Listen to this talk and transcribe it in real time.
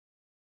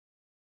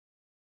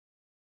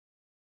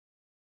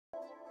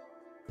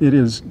It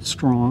is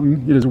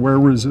strong, it is wear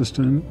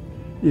resistant,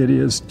 it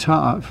is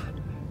tough,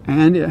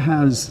 and it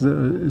has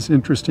this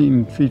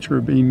interesting feature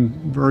of being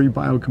very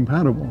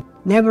biocompatible.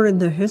 Never in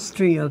the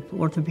history of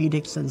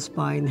orthopedics and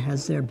spine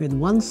has there been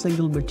one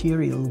single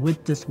material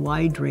with this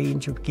wide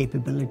range of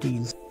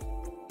capabilities.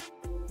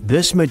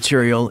 This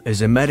material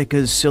is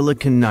Amedica's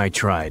silicon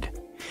nitride.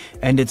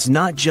 And it's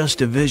not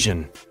just a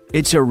vision,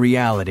 it's a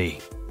reality,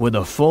 with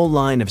a full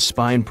line of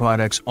spine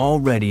products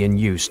already in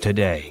use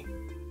today.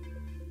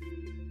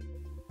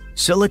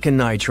 Silicon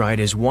nitride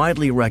is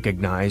widely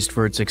recognized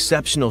for its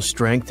exceptional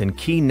strength in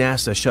key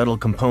NASA shuttle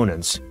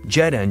components,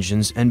 jet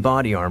engines, and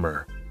body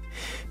armor.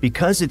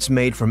 Because it's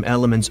made from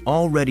elements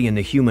already in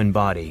the human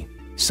body,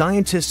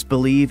 scientists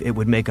believe it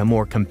would make a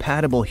more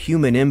compatible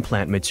human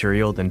implant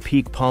material than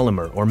PEEK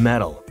polymer or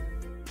metal.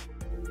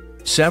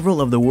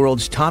 Several of the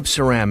world's top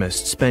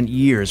ceramists spent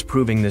years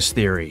proving this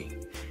theory.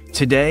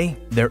 Today,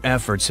 their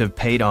efforts have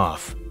paid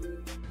off.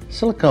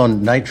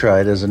 Silicon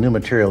nitride is a new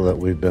material that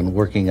we've been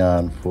working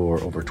on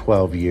for over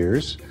 12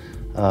 years.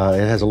 It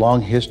has a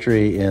long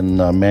history in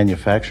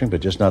manufacturing, but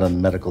just not in the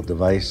medical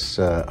device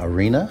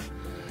arena.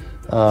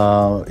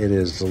 It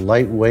is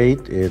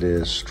lightweight, it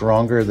is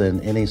stronger than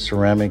any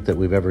ceramic that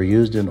we've ever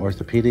used in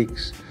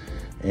orthopedics,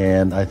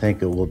 and I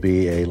think it will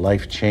be a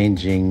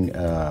life-changing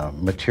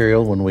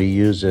material when we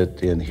use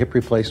it in hip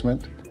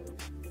replacement.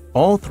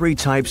 All three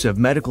types of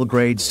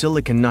medical-grade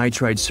silicon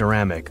nitride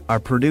ceramic are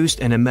produced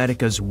in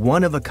Amedica's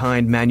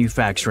one-of-a-kind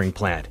manufacturing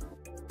plant.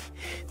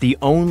 The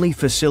only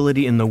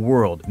facility in the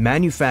world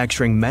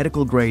manufacturing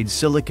medical-grade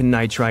silicon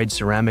nitride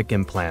ceramic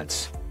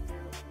implants.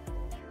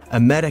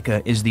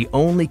 Amedica is the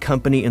only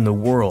company in the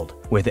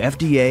world with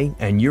FDA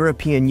and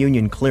European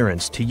Union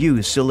clearance to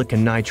use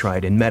silicon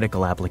nitride in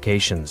medical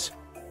applications.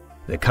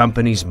 The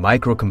company's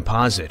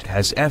microcomposite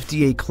has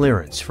FDA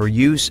clearance for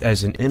use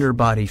as an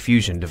interbody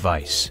fusion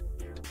device.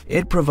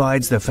 It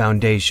provides the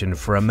foundation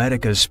for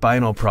Amedica's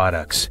spinal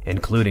products,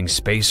 including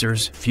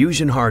spacers,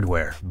 fusion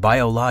hardware,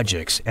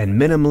 biologics,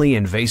 and minimally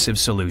invasive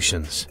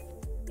solutions.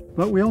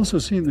 But we also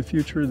see in the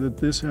future that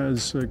this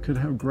could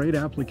have great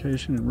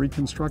application in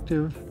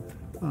reconstructive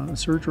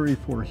surgery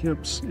for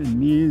hips and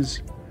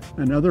knees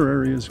and other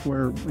areas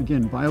where,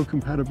 again,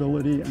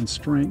 biocompatibility and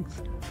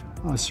strength,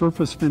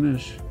 surface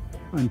finish,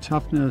 and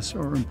toughness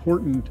are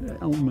important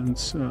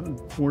elements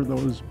for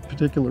those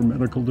particular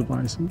medical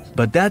devices.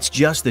 But that's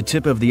just the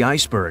tip of the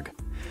iceberg.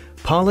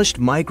 Polished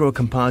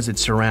microcomposite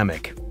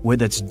ceramic,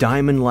 with its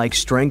diamond-like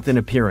strength and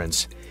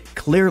appearance,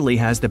 clearly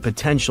has the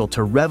potential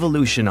to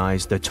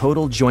revolutionize the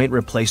total joint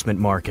replacement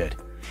market.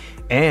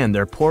 And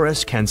their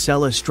porous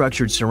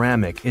cancella-structured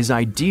ceramic is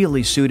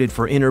ideally suited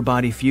for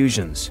interbody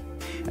fusions,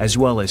 as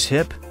well as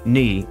hip,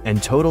 knee,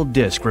 and total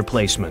disc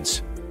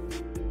replacements.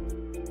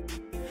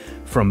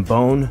 From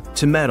bone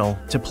to metal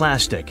to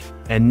plastic,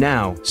 and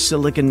now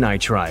silicon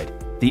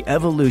nitride, the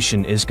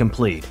evolution is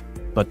complete,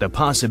 but the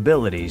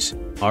possibilities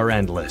are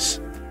endless.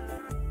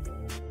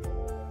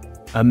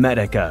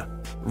 Amedica,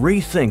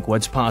 rethink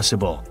what's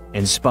possible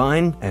in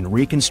spine and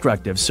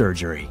reconstructive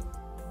surgery.